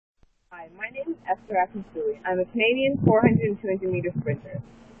Hi, my name is Esther Akinsulie. I'm a Canadian 400 and 200 meter sprinter.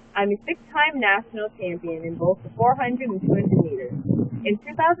 I'm a 6-time national champion in both the 400 and 200 meters. In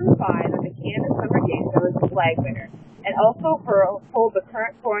 2005, at the Canada Summer Games, I was the flag winner and also hold the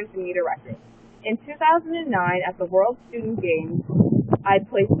current 400 meter record. In 2009, at the World Student Games, I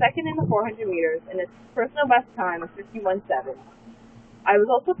placed second in the 400 meters and a personal best time of 51.7. I was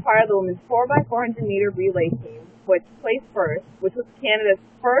also part of the women's 4x400 meter relay team, which placed first, which was Canada's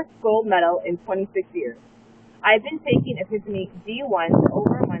first gold medal in 26 years. I've been taking Epiphany D1 for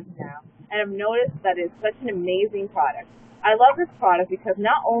over a month now, and I've noticed that it's such an amazing product. I love this product because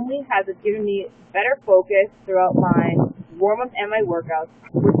not only has it given me better focus throughout my warm-up and my workouts,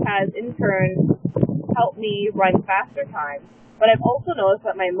 which has in turn helped me run faster times, but I've also noticed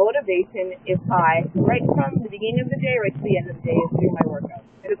that my motivation is high right from the beginning of the day right to the end of the day during my workouts.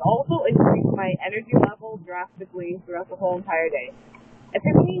 It has also increased my energy level drastically throughout the whole entire day.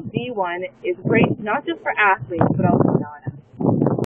 Epiphany D1 is great not just for athletes, but also